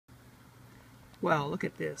Well, look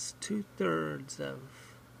at this. 2/3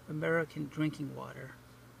 of American drinking water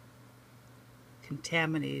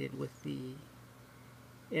contaminated with the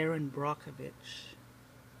Erin Brockovich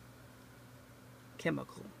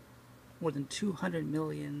chemical. More than 200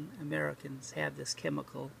 million Americans have this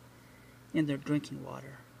chemical in their drinking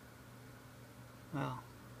water. Wow.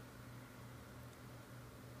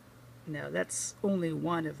 Now that's only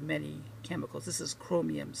one of many chemicals. This is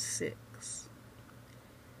chromium-6.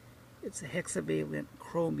 It's a hexavalent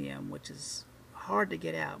chromium, which is hard to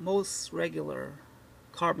get out. Most regular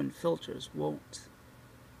carbon filters won't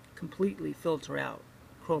completely filter out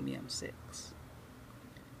chromium-6.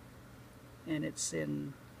 And it's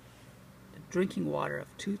in the drinking water of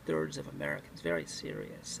 2/3 of Americans. Very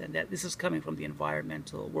serious. And this is coming from the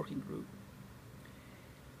Environmental Working Group.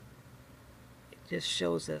 It just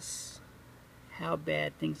shows us how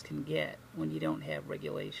bad things can get when you don't have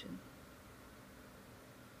regulation.